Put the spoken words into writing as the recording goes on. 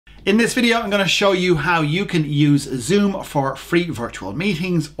In this video, I'm going to show you how you can use Zoom for free virtual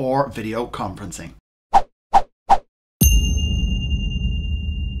meetings or video conferencing.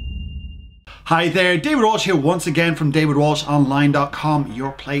 Hi there, David Walsh here once again from davidwalshonline.com,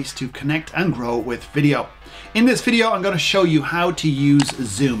 your place to connect and grow with video. In this video, I'm going to show you how to use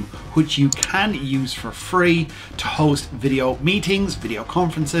Zoom, which you can use for free to host video meetings, video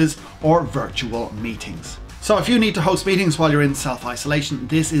conferences, or virtual meetings. So if you need to host meetings while you're in self-isolation,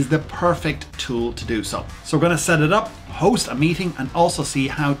 this is the perfect tool to do so. So we're going to set it up, host a meeting, and also see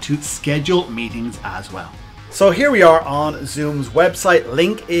how to schedule meetings as well. So here we are on Zoom's website.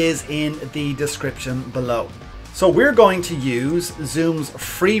 Link is in the description below. So we're going to use Zoom's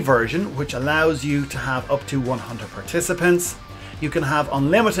free version, which allows you to have up to 100 participants. You can have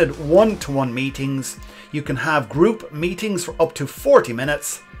unlimited one-to-one meetings. You can have group meetings for up to 40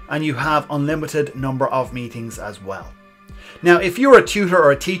 minutes. And you have unlimited number of meetings as well. Now, if you're a tutor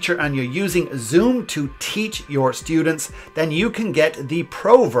or a teacher and you're using Zoom to teach your students, then you can get the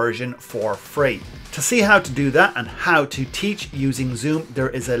Pro version for free. To see how to do that and how to teach using Zoom, there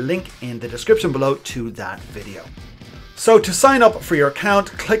is a link in the description below to that video. So to sign up for your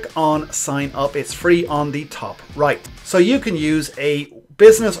account, click on sign up. It's free on the top right. So you can use a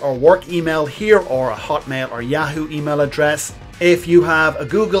business or work email here, or a Hotmail or Yahoo email address. If you have a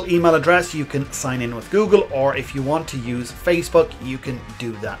Google email address, you can sign in with Google, or if you want to use Facebook, you can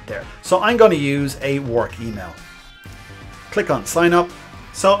do that there. So I'm going to use a work email. Click on sign up.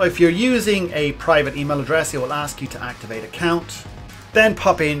 So if you're using a private email address, it will ask you to activate account, then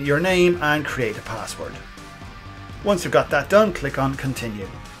pop in your name and create a password. Once you've got that done, click on continue.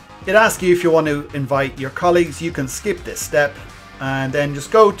 It asks you if you want to invite your colleagues. You can skip this step and then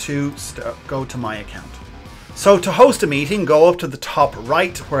just go to my account. So to host a meeting, go up to the top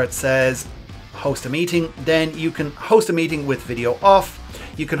right where it says host a meeting. Then you can host a meeting with video off.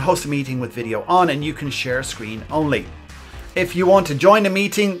 You can host a meeting with video on, and you can share screen only. If you want to join a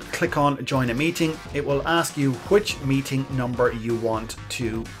meeting, click on join a meeting. It will ask you which meeting number you want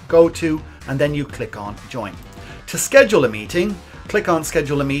to go to, and then you click on join. To schedule a meeting, click on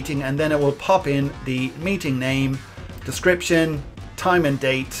schedule a meeting, and then it will pop in the meeting name, description, time and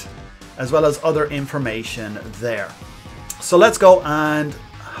date, as well as other information there. So let's go and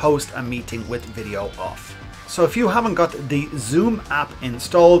host a meeting with video off. So if you haven't got the Zoom app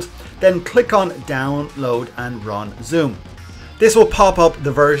installed, then click on download and run Zoom. This will pop up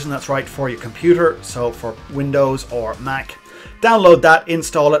the version that's right for your computer, so for Windows or Mac. Download that,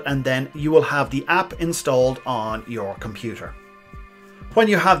 install it, and then you will have the app installed on your computer. When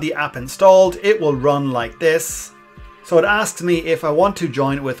you have the app installed, it will run like this. So it asks me if I want to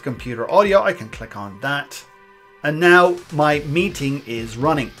join with computer audio. I can click on that. And now my meeting is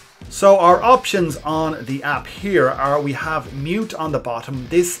running. So our options on the app here are, we have mute on the bottom.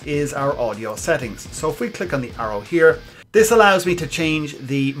 This is our audio settings. So if we click on the arrow here, this allows me to change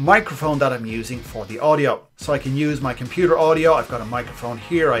the microphone that I'm using for the audio. So I can use my computer audio. I've got a microphone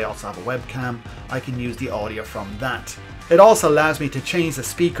here. I also have a webcam. I can use the audio from that. It also allows me to change the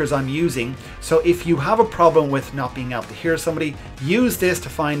speakers I'm using. So if you have a problem with not being able to hear somebody, use this to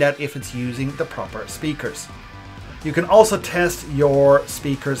find out if it's using the proper speakers. You can also test your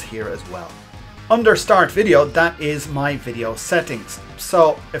speakers here as well. Under start video, that is my video settings.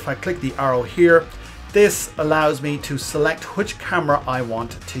 So if I click the arrow here, this allows me to select which camera I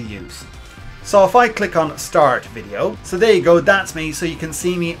want to use. So if I click on start video, so there you go, that's me, so you can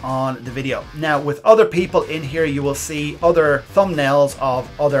see me on the video. Now with other people in here, you will see other thumbnails of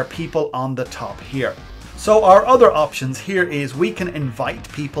other people on the top here. So our other options here is we can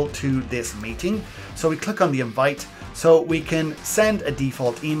invite people to this meeting. So we click on the invite, so we can send a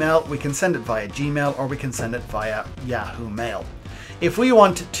default email, we can send it via Gmail, or we can send it via Yahoo Mail. If we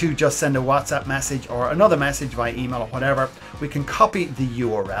want to just send a WhatsApp message or another message via email or whatever, we can copy the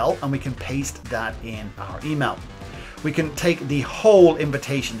URL and we can paste that in our email. We can take the whole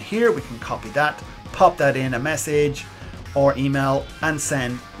invitation here, we can copy that, pop that in a message or email and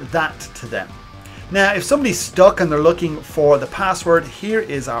send that to them. Now, if somebody's stuck and they're looking for the password, here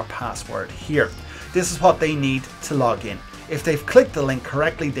is our password here. This is what they need to log in. If they've clicked the link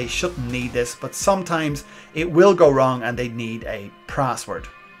correctly, they shouldn't need this, but sometimes it will go wrong and they need a password.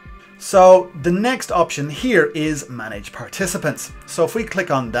 So the next option here is manage participants. So if we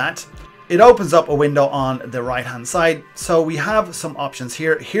click on that, it opens up a window on the right hand side. So we have some options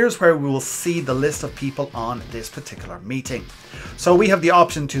here. Here's where we will see the list of people on this particular meeting. So we have the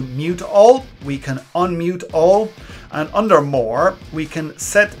option to mute all, we can unmute all, and under more, we can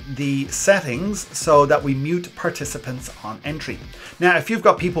set the settings so that we mute participants on entry. Now, if you've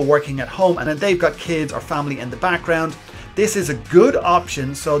got people working at home and then they've got kids or family in the background, This is a good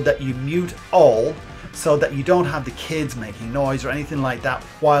option so that you mute all, so that you don't have the kids making noise or anything like that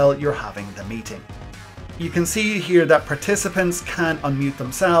while you're having the meeting. You can see here that participants can unmute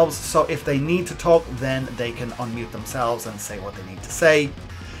themselves, so if they need to talk, then they can unmute themselves and say what they need to say.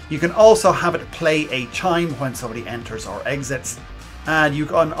 You can also have it play a chime when somebody enters or exits. And you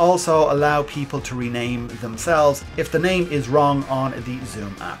can also allow people to rename themselves if the name is wrong on the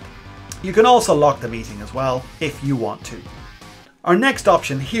Zoom app. You can also lock the meeting as well if you want to. Our next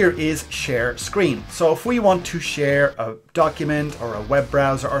option here is share screen. So if we want to share a document or a web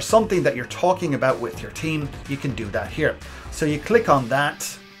browser or something that you're talking about with your team, you can do that here. So you click on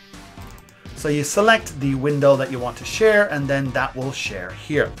that. So you select the window that you want to share, and then that will share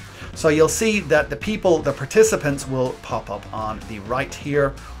here. So you'll see that the participants will pop up on the right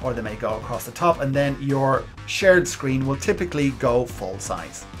here, or they may go across the top, and then your shared screen will typically go full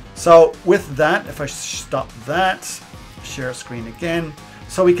size. So with that, if I stop that, share screen again.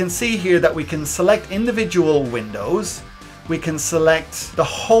 So we can see here that we can select individual windows. We can select the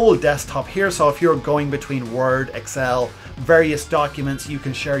whole desktop here. So if you're going between Word, Excel, various documents, you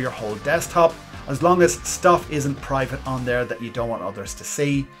can share your whole desktop as long as stuff isn't private on there that you don't want others to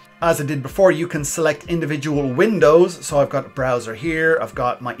see. As I did before, you can select individual windows. So I've got a browser here, I've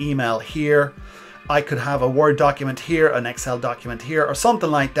got my email here. I could have a Word document here, an Excel document here, or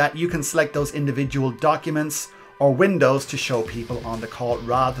something like that. You can select those individual documents or windows to show people on the call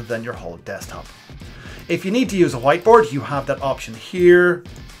rather than your whole desktop. If you need to use a whiteboard, you have that option here.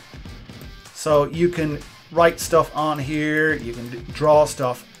 So you can write stuff on here, you can draw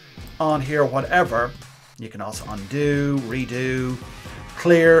stuff on here, whatever. You can also undo, redo,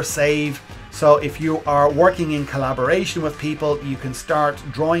 clear, save. So if you are working in collaboration with people, you can start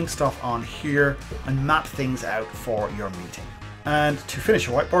drawing stuff on here and map things out for your meeting. And to finish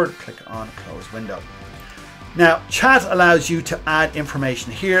your whiteboard, click on close window. Now, chat allows you to add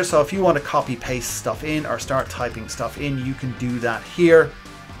information here. So if you want to copy paste stuff in or start typing stuff in, you can do that here.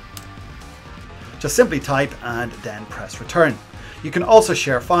 Just simply type and then press return. You can also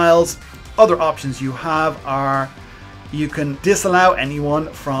share files. Other options you have are you can disallow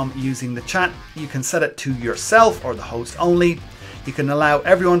anyone from using the chat. You can set it to yourself or the host only. You can allow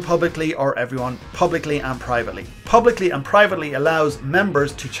everyone publicly or everyone publicly and privately. Publicly and privately allows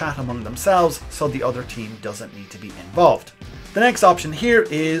members to chat among themselves so the other team doesn't need to be involved. The next option here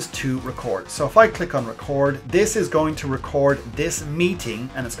is to record. So if I click on record, this is going to record this meeting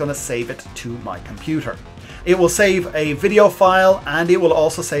and it's going to save it to my computer. It will save a video file and it will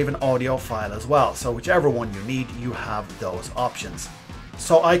also save an audio file as well. So whichever one you need, you have those options.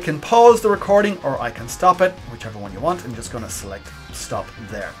 So I can pause the recording or I can stop it, whichever one you want. I'm just going to select stop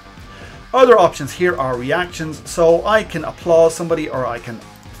there. Other options here are reactions. So I can applaud somebody or I can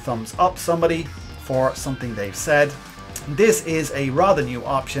thumbs up somebody for something they've said. This is a rather new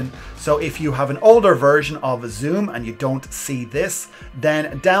option. So if you have an older version of Zoom and you don't see this,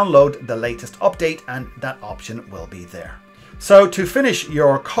 then download the latest update and that option will be there. So to finish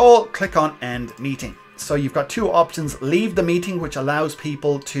your call, click on End Meeting. So you've got two options: leave the meeting, which allows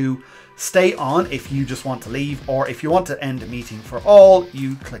people to stay on if you just want to leave, or if you want to end the meeting for all,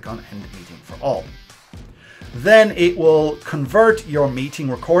 you click on End Meeting for All. Then it will convert your meeting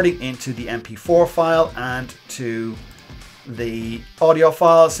recording into the MP4 file and to the audio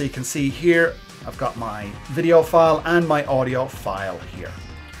file. So you can see here, I've got my video file and my audio file here.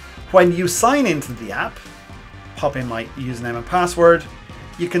 When you sign into the app, pop in my username and password,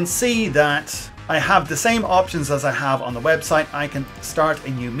 you can see that I have the same options as I have on the website. I can start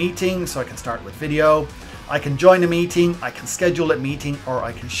a new meeting, so I can start with video. I can join a meeting, I can schedule a meeting, or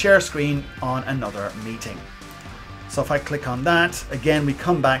I can share screen on another meeting. So if I click on that, again, we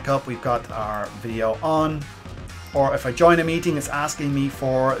come back up, we've got our video on. Or if I join a meeting, it's asking me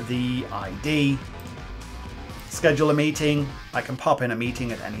for the ID. Schedule a meeting, I can pop in a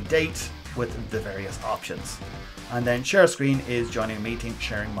meeting at any date with the various options. And then share screen is joining a meeting,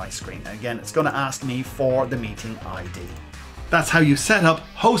 sharing my screen. And again, it's going to ask me for the meeting ID. That's how you set up,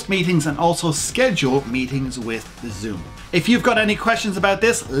 host meetings, and also schedule meetings with Zoom. If you've got any questions about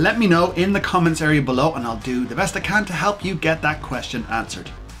this, let me know in the comments area below and I'll do the best I can to help you get that question answered.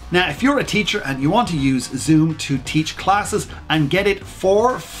 Now, if you're a teacher and you want to use Zoom to teach classes and get it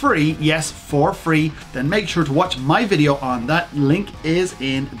for free, yes, for free, then make sure to watch my video on that. Link is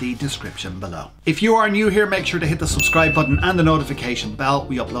in the description below. If you are new here, make sure to hit the subscribe button and the notification bell.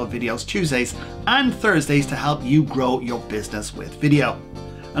 We upload videos Tuesdays and Thursdays to help you grow your business with video.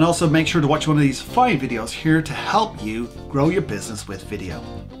 And also make sure to watch one of these 5 videos here to help you grow your business with video.